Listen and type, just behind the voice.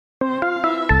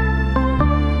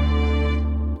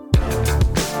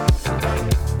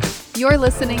You're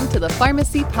listening to the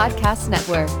Pharmacy Podcast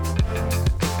Network.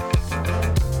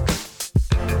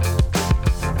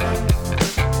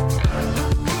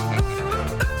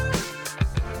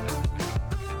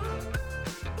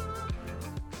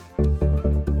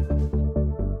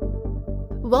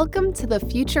 Welcome to the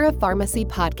Future of Pharmacy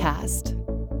podcast,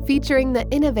 featuring the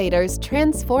innovators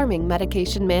transforming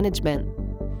medication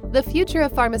management. The Future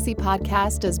of Pharmacy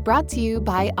podcast is brought to you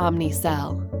by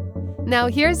Omnicell. Now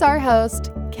here's our host,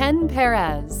 Ken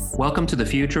Perez. Welcome to the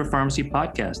Future of Pharmacy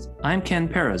podcast. I'm Ken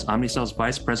Perez, Omnicell's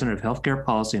Vice President of Healthcare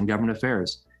Policy and Government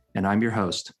Affairs, and I'm your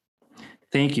host.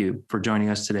 Thank you for joining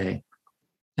us today.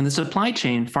 In the supply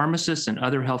chain, pharmacists and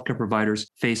other healthcare providers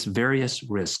face various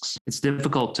risks. It's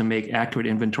difficult to make accurate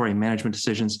inventory management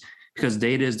decisions because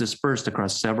data is dispersed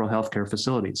across several healthcare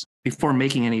facilities. Before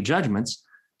making any judgments,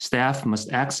 staff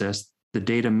must access the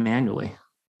data manually.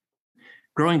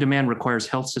 Growing demand requires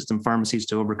health system pharmacies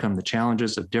to overcome the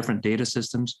challenges of different data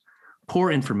systems, poor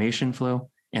information flow,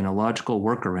 and illogical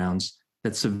workarounds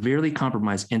that severely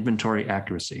compromise inventory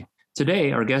accuracy.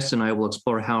 Today, our guests and I will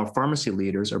explore how pharmacy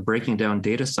leaders are breaking down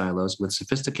data silos with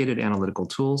sophisticated analytical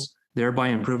tools, thereby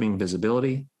improving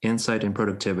visibility, insight, and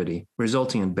productivity,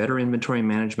 resulting in better inventory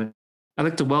management. I'd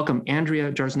like to welcome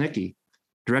Andrea Jarznicki,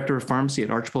 Director of Pharmacy at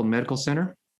Archbold Medical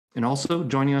Center. And also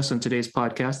joining us on today's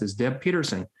podcast is Deb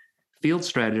Peterson, Field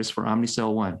Strategist for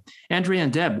Omnicell One. Andrea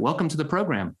and Deb, welcome to the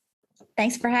program.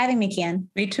 Thanks for having me, Ken.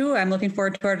 Me too. I'm looking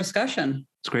forward to our discussion.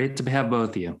 It's great to have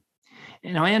both of you.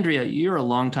 Now, Andrea, you're a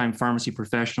longtime pharmacy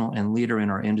professional and leader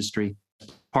in our industry,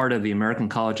 part of the American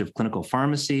College of Clinical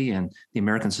Pharmacy and the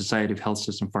American Society of Health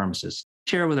System Pharmacists.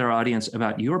 Share with our audience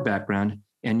about your background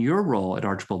and your role at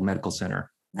Archbold Medical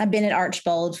Center. I've been at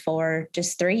Archbold for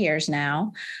just 3 years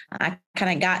now. I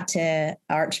kind of got to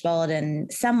Archbold in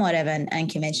somewhat of an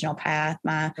unconventional path.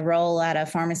 My role at a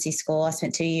pharmacy school, I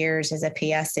spent 2 years as a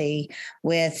PIC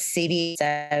with CD,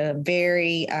 a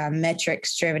very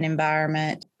metrics-driven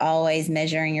environment, always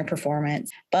measuring your performance.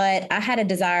 But I had a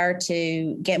desire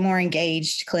to get more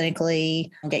engaged clinically,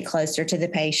 get closer to the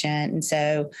patient. And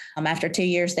so after 2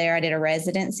 years there, I did a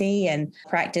residency and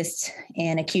practiced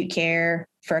in acute care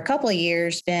for a couple of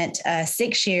years, spent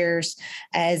 6 years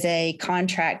as a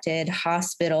contracted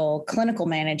hospital clinical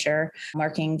manager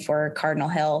working for Cardinal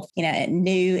Health, a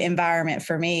new environment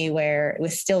for me where it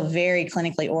was still very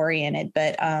clinically oriented,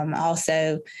 but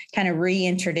also kind of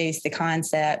reintroduced the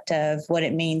concept of what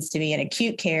it means to be in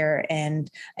acute care and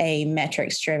a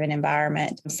metrics-driven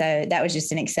environment. So that was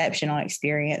just an exceptional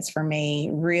experience for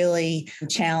me, really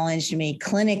challenged me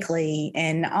clinically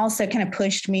and also kind of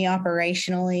pushed me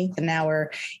operationally. And now we're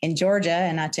in Georgia,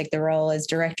 and I took the role as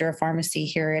Director of Pharmacy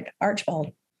here at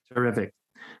Archbold. Terrific.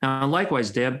 Now,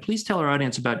 likewise, Deb, please tell our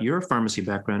audience about your pharmacy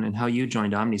background and how you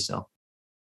joined Omnicell.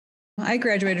 I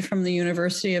graduated from the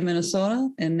University of Minnesota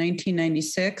in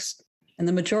 1996, and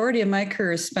the majority of my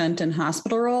career is spent in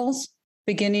hospital roles,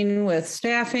 beginning with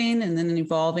staffing and then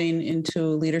evolving into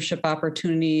leadership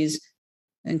opportunities,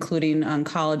 including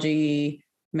oncology,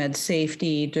 med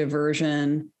safety,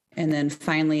 diversion, and then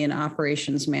finally in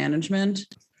operations management.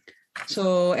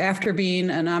 So after being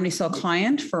an Omnicell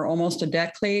client for almost a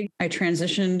decade, I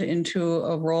transitioned into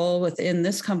a role within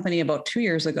this company about 2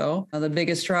 years ago. The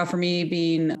biggest draw for me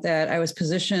being that I was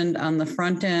positioned on the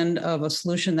front end of a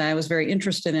solution that I was very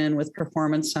interested in with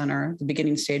Performance Center, the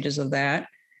beginning stages of that.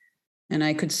 And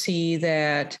I could see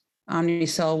that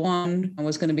Omnicell One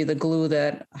was going to be the glue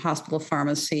that hospital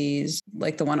pharmacies,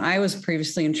 like the one I was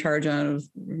previously in charge of,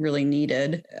 really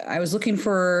needed. I was looking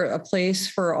for a place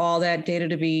for all that data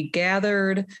to be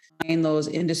gathered, and those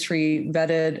industry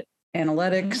vetted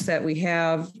analytics that we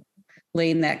have,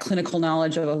 laying that clinical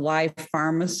knowledge of a live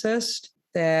pharmacist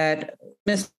that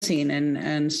missing.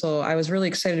 And so I was really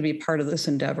excited to be part of this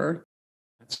endeavor.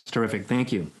 That's terrific.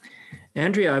 Thank you.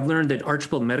 Andrea, I've learned that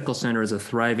Archbold Medical Center is a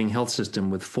thriving health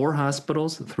system with 4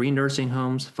 hospitals, 3 nursing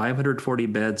homes, 540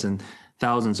 beds, and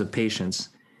thousands of patients.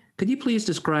 Could you please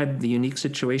describe the unique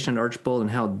situation at Archbold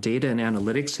and how data and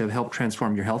analytics have helped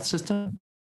transform your health system?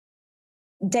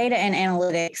 Data and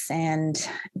analytics and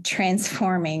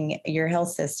transforming your health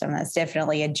system, that's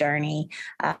definitely a journey.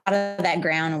 A lot of that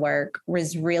groundwork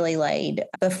was really laid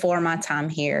before my time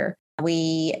here.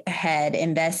 We had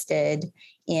invested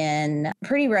in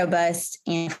pretty robust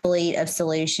fleet of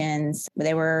solutions.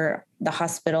 The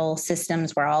hospital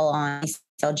systems were all on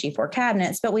sell G4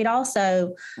 cabinets, but we'd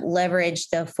also leverage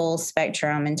the full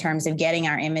spectrum in terms of getting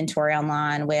our inventory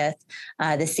online with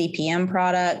the CPM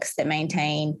products that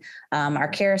maintain our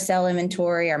carousel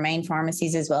inventory, our main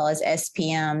pharmacies, as well as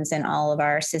SPMs in all of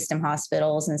our system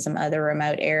hospitals and some other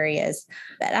remote areas.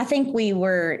 But I think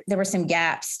there were some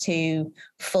gaps to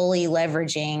fully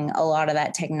leveraging a lot of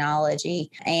that technology.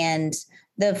 And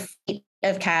the fleet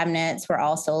of cabinets were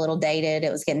also a little dated.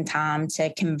 It was getting time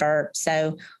to convert.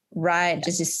 So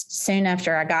just soon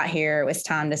after I got here, it was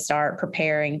time to start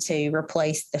preparing to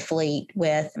replace the fleet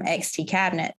with XT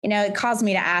cabinet. It caused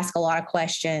me to ask a lot of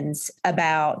questions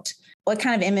about what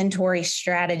kind of inventory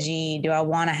strategy do I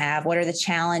want to have? What are the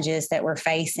challenges that we're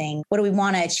facing? What do we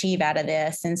want to achieve out of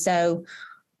this? And so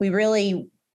we really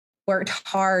worked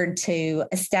hard to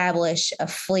establish a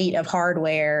fleet of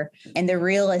hardware and the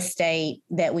real estate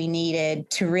that we needed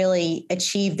to really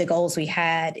achieve the goals we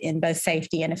had in both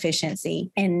safety and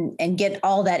efficiency, and get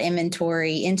all that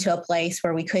inventory into a place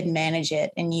where we could manage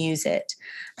it and use it.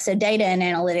 So data and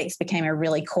analytics became a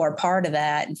really core part of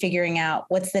that, and figuring out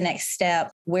what's the next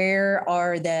step, where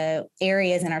are the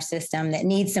areas in our system that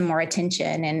need some more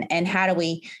attention, and how do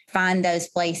we find those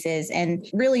places and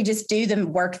really just do the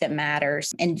work that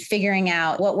matters, and figuring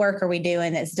out what work are we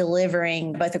doing that's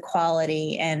delivering both a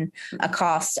quality and a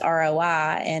cost ROI,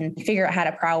 and figure out how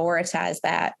to prioritize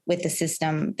that with the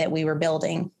system that we were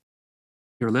building.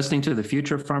 You're listening to the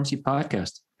Future of Pharmacy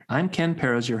podcast. I'm Ken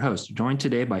Perez, your host, joined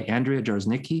today by Andrea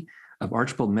Jarznicki of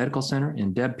Archbold Medical Center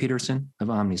and Deb Peterson of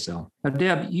Omnicell. Now,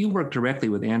 Deb, you work directly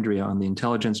with Andrea on the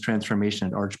intelligence transformation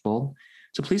at Archbold.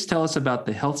 So please tell us about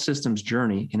the health system's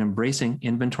journey in embracing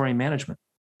inventory management.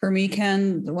 For me,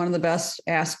 Ken, one of the best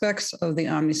aspects of the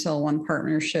Omnicell One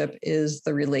partnership is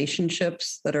the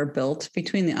relationships that are built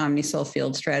between the Omnicell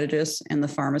field strategists and the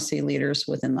pharmacy leaders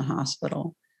within the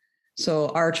hospital. So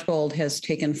Archbold has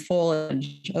taken full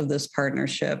advantage of this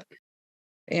partnership.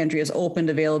 Andrea's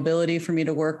opened availability for me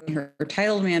to work with her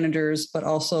title managers, but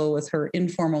also with her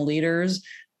informal leaders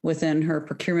within her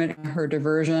procurement, her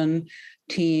diversion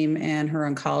team, and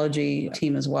her oncology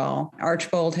team as well.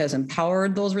 Archbold has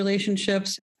empowered those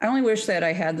relationships. I only wish that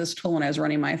I had this tool when I was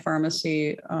running my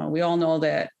pharmacy. We all know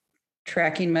that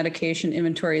tracking medication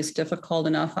inventory is difficult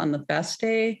enough on the best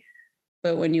day,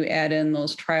 but when you add in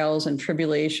those trials and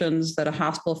tribulations that a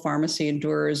hospital pharmacy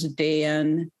endures day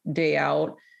in, day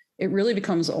out, it really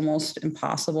becomes almost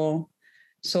impossible.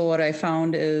 So what I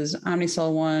found is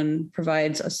Omnicell One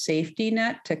provides a safety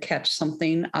net to catch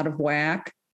something out of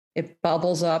whack. It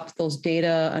bubbles up those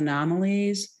data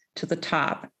anomalies to the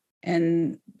top.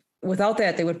 And without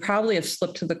that, they would probably have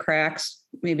slipped through the cracks,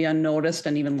 maybe unnoticed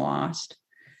and even lost.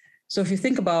 So if you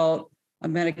think about a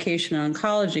medication in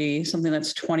oncology, something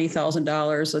that's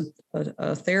 $20,000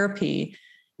 a therapy,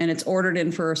 and it's ordered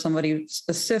in for somebody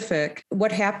specific,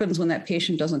 what happens when that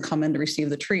patient doesn't come in to receive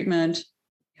the treatment?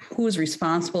 Who is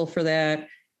responsible for that?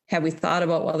 Have we thought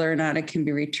about whether or not it can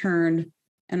be returned?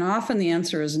 And often the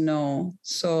answer is no.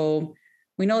 So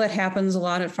we know that happens a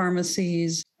lot at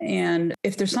pharmacies. And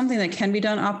if there's something that can be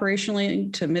done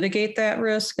operationally to mitigate that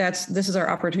risk, this is our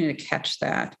opportunity to catch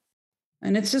that.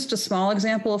 And it's just a small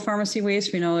example of pharmacy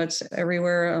waste. We know it's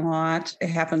everywhere a lot. It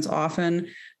happens often.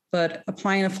 But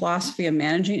applying a philosophy of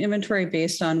managing inventory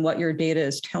based on what your data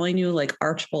is telling you, like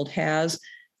Archbold has,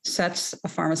 sets a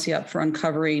pharmacy up for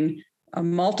uncovering a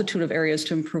multitude of areas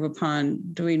to improve upon,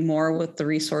 doing more with the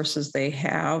resources they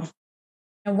have.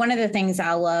 And one of the things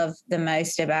I love the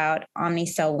most about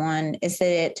Omnicell One is that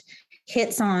it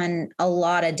hits on a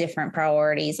lot of different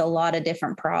priorities, a lot of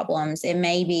different problems. It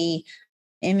may be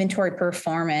inventory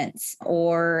performance,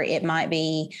 or it might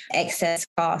be excess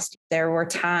cost. There were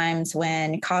times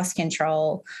when cost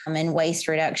control and waste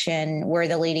reduction were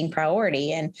the leading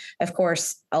priority. And of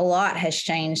course, a lot has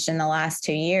changed in the last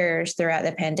 2 years throughout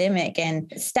the pandemic,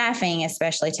 and staffing,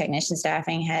 especially technician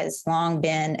staffing, has long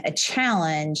been a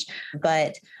challenge.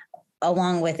 But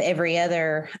along with every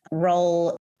other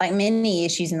role, like many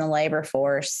issues in the labor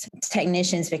force,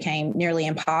 technicians became nearly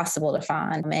impossible to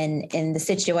find, and the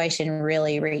situation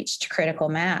really reached critical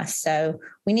mass. So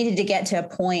we needed to get to a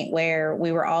point where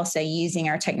we were also using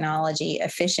our technology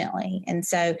efficiently. And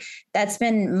so that's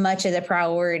been much of the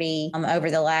priority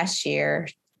over the last year,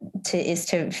 is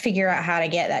to figure out how to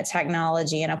get that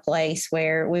technology in a place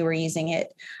where we were using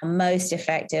it most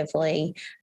effectively,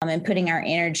 and putting our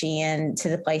energy into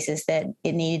the places that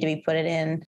it needed to be put it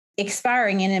in.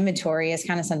 Expiring in inventory is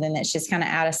kind of something that's just kind of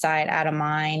out of sight, out of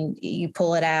mind. You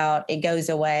pull it out, it goes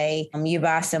away, you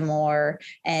buy some more,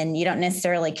 and you don't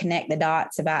necessarily connect the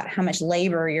dots about how much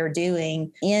labor you're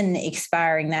doing in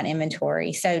expiring that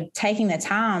inventory. So taking the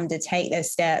time to take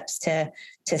those steps to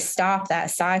stop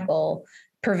that cycle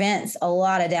prevents a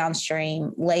lot of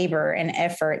downstream labor and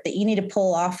effort that you need to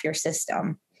pull off your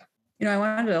system. I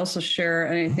wanted to also share,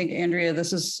 and I think, Andrea,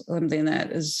 this is something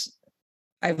that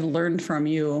I've learned from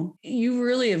you. You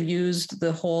really have used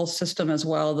the whole system as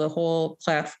well, the whole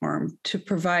platform, to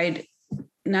provide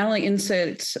not only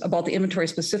insights about the inventory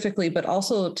specifically, but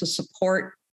also to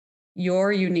support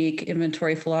your unique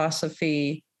inventory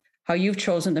philosophy, how you've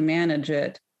chosen to manage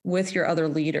it with your other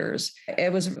leaders. I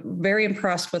was very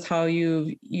impressed with how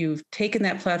you've taken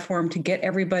that platform to get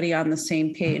everybody on the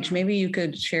same page. Maybe you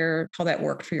could share how that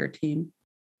worked for your team.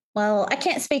 Well, I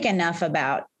can't speak enough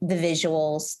about the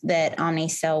visuals that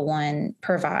Omnicell One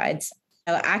provides.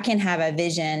 So I can have a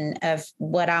vision of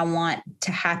what I want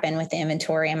to happen with the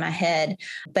inventory in my head,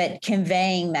 but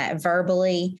conveying that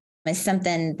verbally is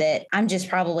something that I'm just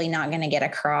probably not going to get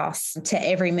across to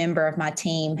every member of my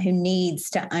team who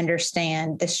needs to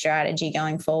understand the strategy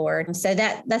going forward. So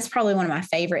that's probably one of my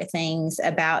favorite things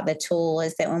about the tool,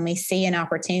 is that when we see an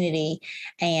opportunity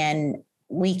and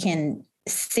we can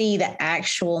see the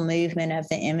actual movement of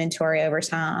the inventory over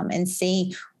time and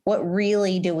see what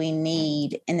really do we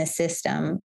need in the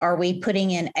system. Are we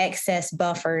putting in excess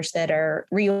buffers that are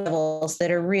levels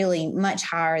that are really much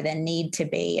higher than need to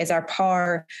be? Is our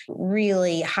PAR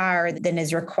really higher than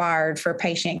is required for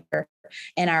patient care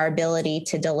and our ability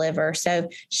to deliver? So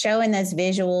showing those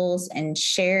visuals and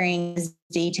sharing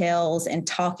details and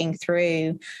talking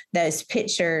through those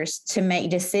pictures to make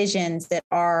decisions that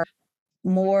are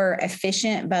more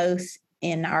efficient, both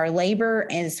in our labor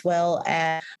as well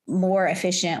as more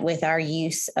efficient with our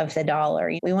use of the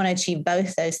dollar. We want to achieve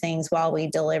both those things while we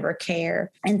deliver care.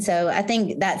 And so I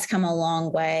think that's come a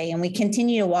long way. And we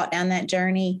continue to walk down that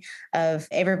journey of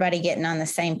everybody getting on the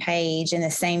same page and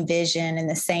the same vision and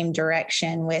the same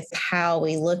direction with how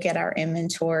we look at our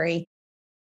inventory.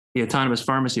 The autonomous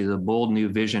pharmacy is a bold new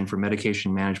vision for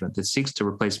medication management that seeks to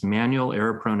replace manual,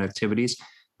 error-prone activities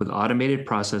with automated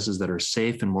processes that are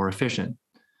safe and more efficient.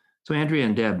 So Andrea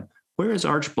and Deb, where is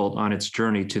Archbold on its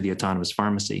journey to the autonomous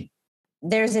pharmacy?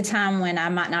 There's a time when I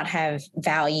might not have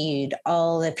valued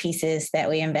all the pieces that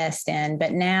we invest in,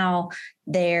 but now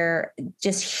they're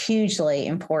just hugely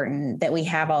important that we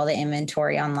have all the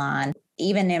inventory online.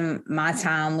 Even in my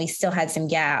time, we still had some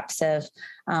gaps of,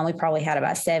 we probably had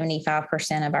about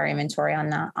 75% of our inventory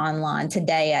online.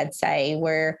 Today, I'd say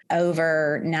we're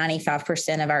over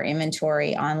 95% of our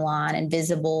inventory online and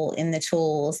visible in the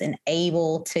tools and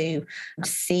able to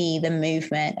see the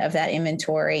movement of that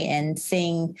inventory and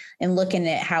seeing and looking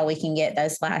at how we can get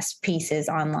those last pieces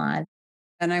online.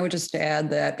 And I would just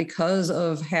add that because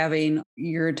of having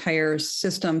your entire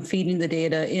system feeding the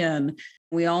data in,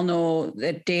 we all know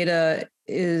that data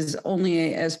is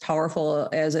only as powerful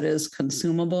as it is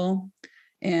consumable.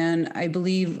 And I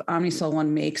believe Omnicell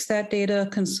One makes that data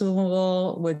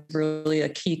consumable, which is really a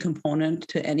key component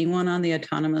to anyone on the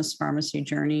autonomous pharmacy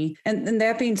journey. And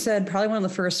that being said, probably one of the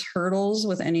first hurdles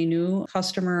with any new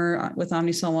customer with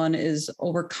Omnicell One is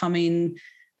overcoming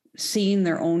seeing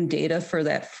their own data for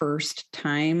that first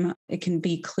time. It can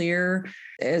be clear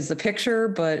as the picture,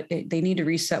 but they need to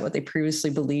reset what they previously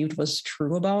believed was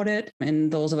true about it.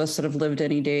 And those of us that have lived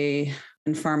any day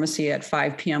in pharmacy at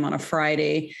 5 p.m. on a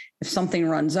Friday, if something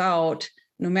runs out,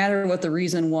 no matter what the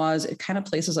reason was, it kind of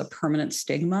places a permanent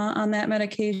stigma on that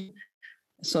medication.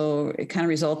 So it kind of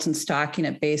results in stocking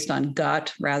it based on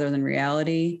gut rather than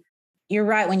reality. You're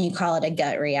right when you call it a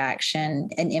gut reaction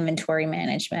in inventory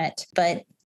management, but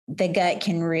the gut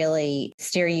can really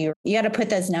steer you. You got to put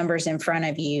those numbers in front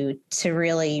of you to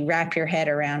really wrap your head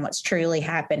around what's truly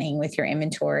happening with your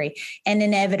inventory. And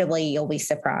inevitably, you'll be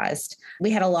surprised.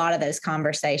 We had a lot of those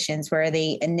conversations where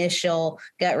the initial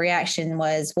gut reaction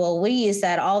was, well, we use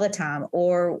that all the time,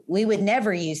 or we would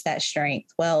never use that strength.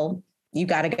 Well, you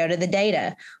got to go to the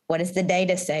data. What does the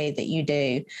data say that you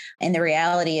do? And the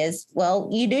reality is, well,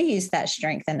 you do use that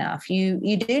strength enough. You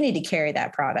do need to carry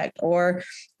that product, or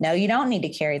no, you don't need to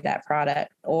carry that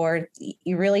product, or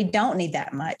you really don't need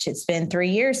that much. It's been 3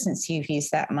 years since you've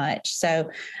used that much. So,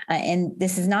 and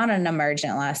this is not an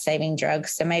emergent life-saving drug.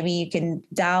 So maybe you can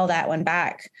dial that one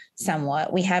back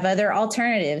somewhat. We have other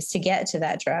alternatives to get to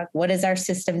that drug. What does our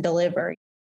system deliver?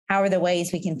 How are the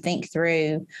ways we can think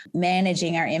through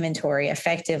managing our inventory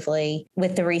effectively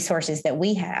with the resources that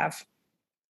we have?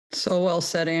 So well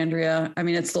said, Andrea. I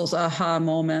mean, it's those aha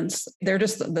moments. They're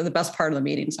just the best part of the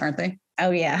meetings, aren't they?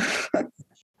 Oh, yeah. I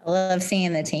love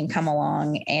seeing the team come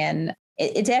along, and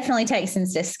it definitely takes some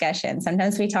discussion.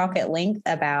 Sometimes we talk at length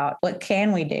about what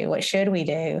can we do? What should we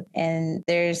do? And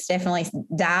there's definitely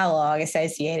dialogue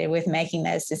associated with making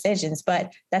those decisions,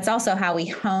 but that's also how we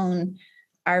hone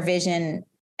our vision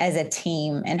as a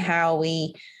team and how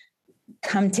we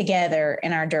come together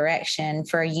in our direction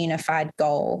for a unified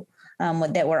goal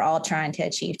that we're all trying to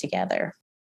achieve together.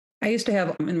 I used to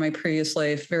have in my previous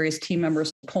life various team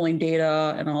members pulling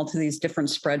data and all to these different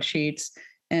spreadsheets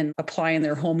and applying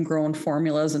their homegrown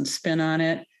formulas and spin on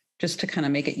it just to kind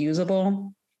of make it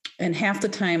usable. And half the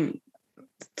time,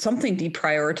 something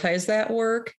deprioritized that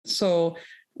work. So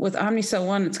with Omnicell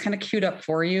One, it's kind of queued up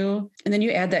for you. And then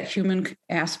you add that human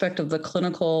aspect of the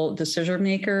clinical decision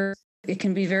maker. It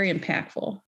can be very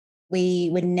impactful. We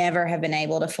would never have been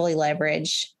able to fully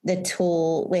leverage the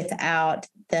tool without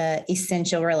the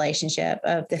essential relationship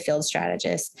of the field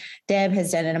strategist. Deb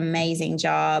has done an amazing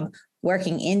job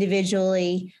working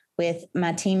individually with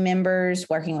my team members,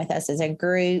 working with us as a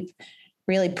group,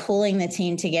 really pulling the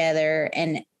team together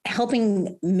and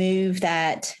helping move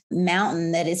that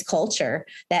mountain that is culture,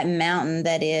 that mountain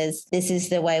that is, this is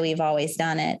the way we've always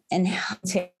done it, and how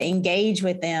to engage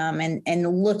with them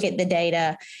and look at the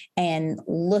data and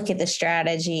look at the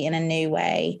strategy in a new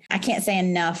way. I can't say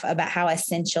enough about how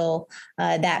essential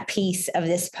that piece of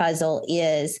this puzzle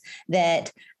is,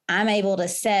 that I'm able to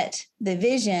set the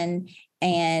vision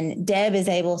and Deb is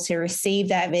able to receive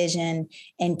that vision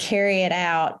and carry it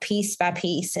out piece by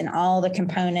piece in all the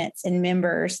components and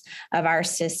members of our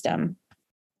system.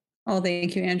 Oh,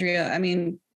 thank you, Andrea. I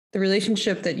mean, the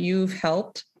relationship that you've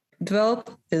helped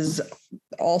develop is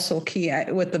also key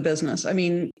with the business. I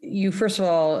mean, you, first of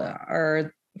all,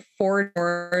 are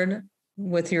forward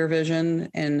with your vision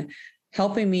and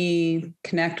helping me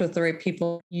connect with the right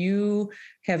people. You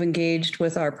have engaged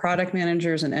with our product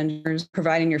managers and engineers,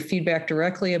 providing your feedback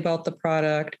directly about the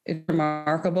product. It's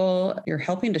remarkable. You're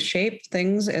helping to shape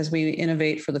things as we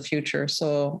innovate for the future.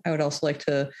 So I would also like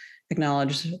to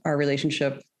acknowledge our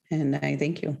relationship, and I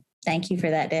thank you. Thank you for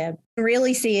that, Deb.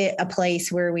 Really see a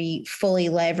place where we fully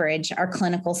leverage our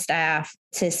clinical staff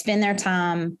to spend their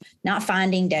time not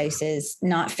finding doses,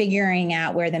 not figuring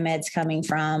out where the med's coming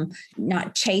from,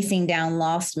 not chasing down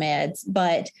lost meds,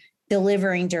 but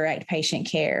delivering direct patient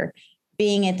care,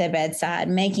 being at the bedside,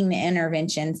 making the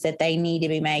interventions that they need to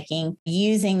be making,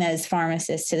 using those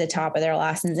pharmacists to the top of their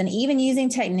license, and even using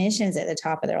technicians at the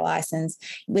top of their license.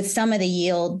 With some of the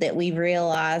yield that we've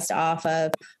realized off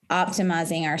of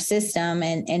optimizing our system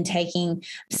and taking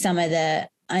some of the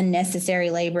unnecessary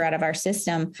labor out of our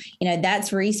system,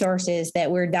 that's resources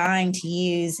that we're dying to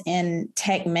use in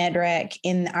tech medrec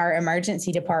in our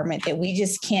emergency department that we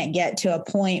just can't get to a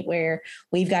point where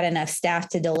we've got enough staff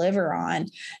to deliver on.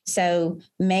 So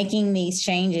making these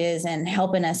changes and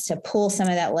helping us to pull some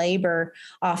of that labor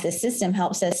off the system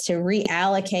helps us to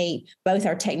reallocate both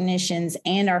our technicians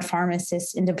and our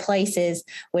pharmacists into places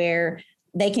where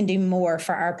they can do more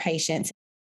for our patients.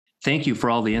 Thank you for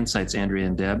all the insights, Andrea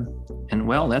and Deb. And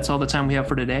well, that's all the time we have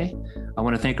for today. I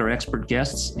want to thank our expert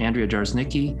guests, Andrea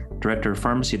Jarznicki, Director of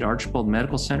Pharmacy at Archbold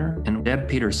Medical Center, and Deb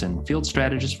Peterson, Field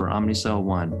Strategist for Omnicell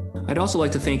One. I'd also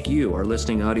like to thank you, our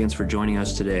listening audience, for joining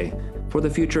us today. For the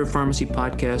Future of Pharmacy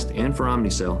podcast and for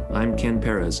Omnicell, I'm Ken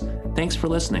Perez. Thanks for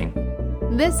listening.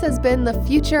 This has been the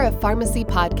Future of Pharmacy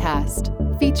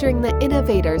podcast, featuring the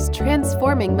innovators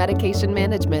transforming medication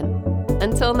management.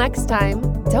 Until next time,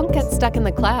 don't get stuck in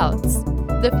the clouds.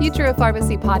 The Future of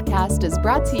Pharmacy podcast is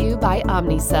brought to you by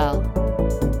Omnicell.